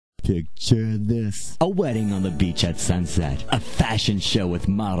Picture this. A wedding on the beach at sunset. A fashion show with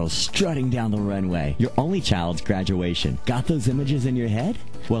models strutting down the runway. Your only child's graduation. Got those images in your head?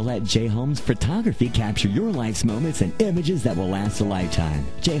 Well, let J. Holmes Photography capture your life's moments and images that will last a lifetime.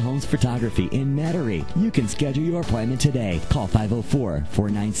 J. Holmes Photography in Metairie. You can schedule your appointment today. Call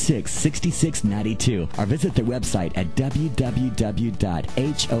 504-496-6692 or visit their website at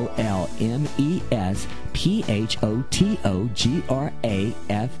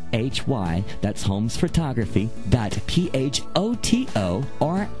www.holmesphotography, that's Holmes Photography,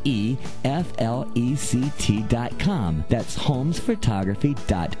 .photography.com. That's Holmes Photography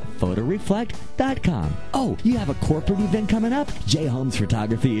 .photoreflect.com. Oh, you have a corporate event coming up? J. Holmes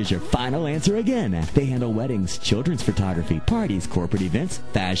Photography is your final answer again. They handle weddings, children's photography, parties, corporate events,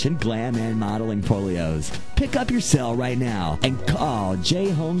 fashion, glam, and modeling folios. Pick up your cell right now and call J.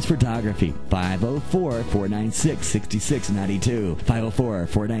 Holmes Photography, 504-496-6692.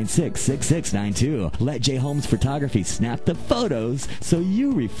 504-496-6692. Let J. Holmes Photography snap the photos so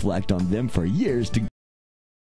you reflect on them for years to